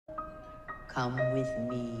Come with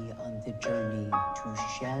me on the journey to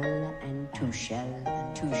shell and back. To shell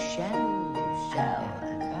and to shell,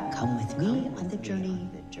 and back. Come with me on the journey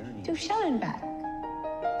to shell and back.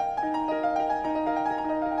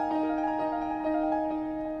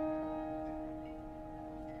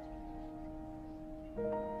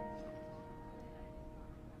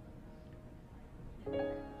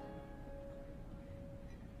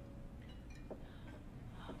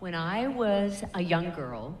 When I was a young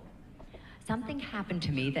girl, something happened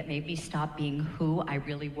to me that made me stop being who I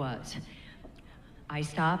really was. I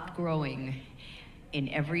stopped growing in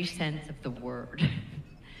every sense of the word.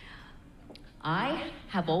 I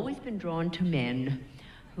have always been drawn to men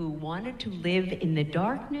who wanted to live in the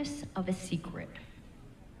darkness of a secret.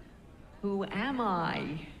 Who am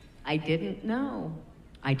I? I didn't know.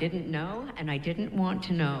 I didn't know, and I didn't want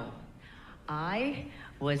to know. I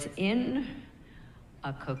was in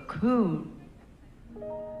a cocoon.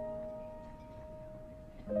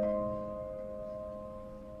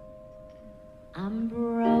 I'm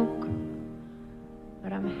broke,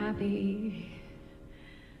 but I'm happy.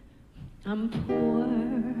 I'm poor,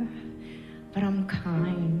 but I'm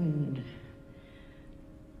kind.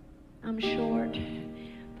 I'm short,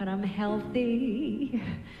 but I'm healthy.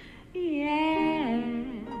 Yeah.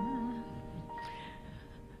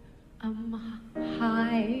 I'm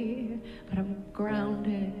high, but I'm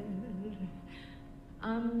grounded.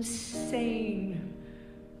 I'm sane,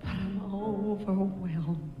 but I'm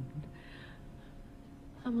overwhelmed.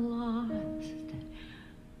 I'm lost,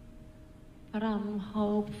 but I'm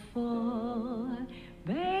hopeful.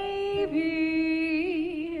 Baby,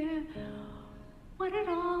 what it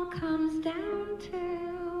all comes down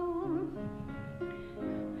to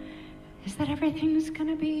is that everything's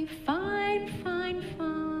gonna be fine, fine,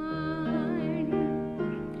 fine.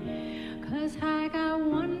 'Cause I got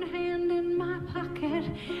one hand in my pocket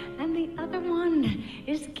and the other one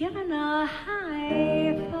is giving a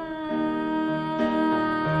high five.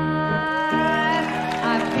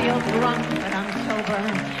 I feel drunk, but I'm sober.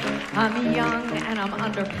 I'm young and I'm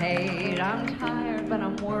underpaid. I'm tired, but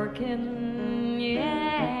I'm working,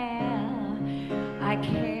 yeah. I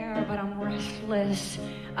care, but I'm restless.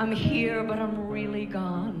 I'm here, but I'm really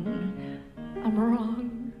gone. I'm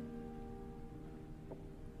wrong.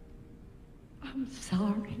 I'm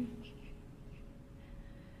sorry.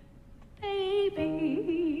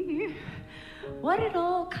 Baby, what it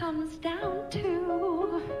all comes down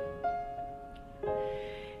to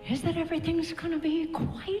is that everything's gonna be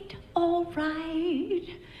quite all right.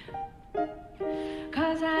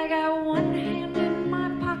 'Cause I got one hand in my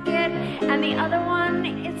pocket and the other one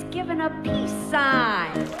is giving a peace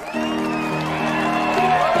sign.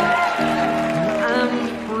 I'm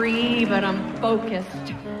free, but I'm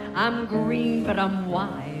focused. I'm green, but I'm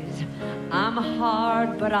wise. I'm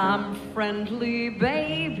hard, but I'm friendly,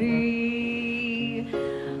 baby.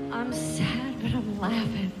 I'm sad, but I'm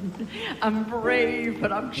laughing. I'm brave,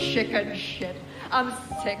 but I'm chicken shit. I'm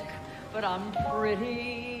sick, but I'm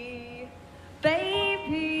pretty.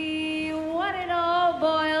 Baby, what it all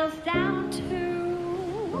boils down to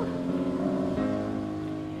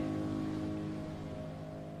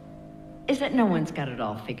is that no one's got it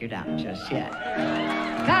all figured out just yet.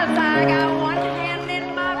 'Cause I got one hand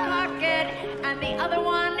in my pocket and the other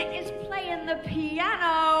one is playing the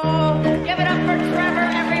piano. Give it up for Trevor,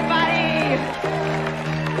 everybody.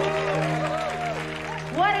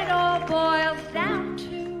 What it all boils down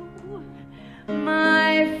to,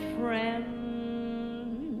 my friends,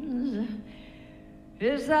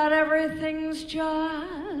 is that everything's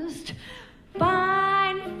just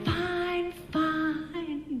fine, fine,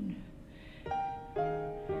 fine.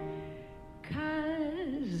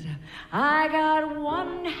 'Cause I got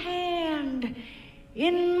one hand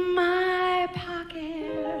in my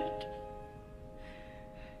pocket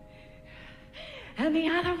and the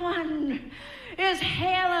other one is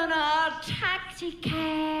hailing a taxi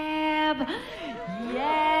cab.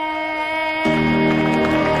 Yeah.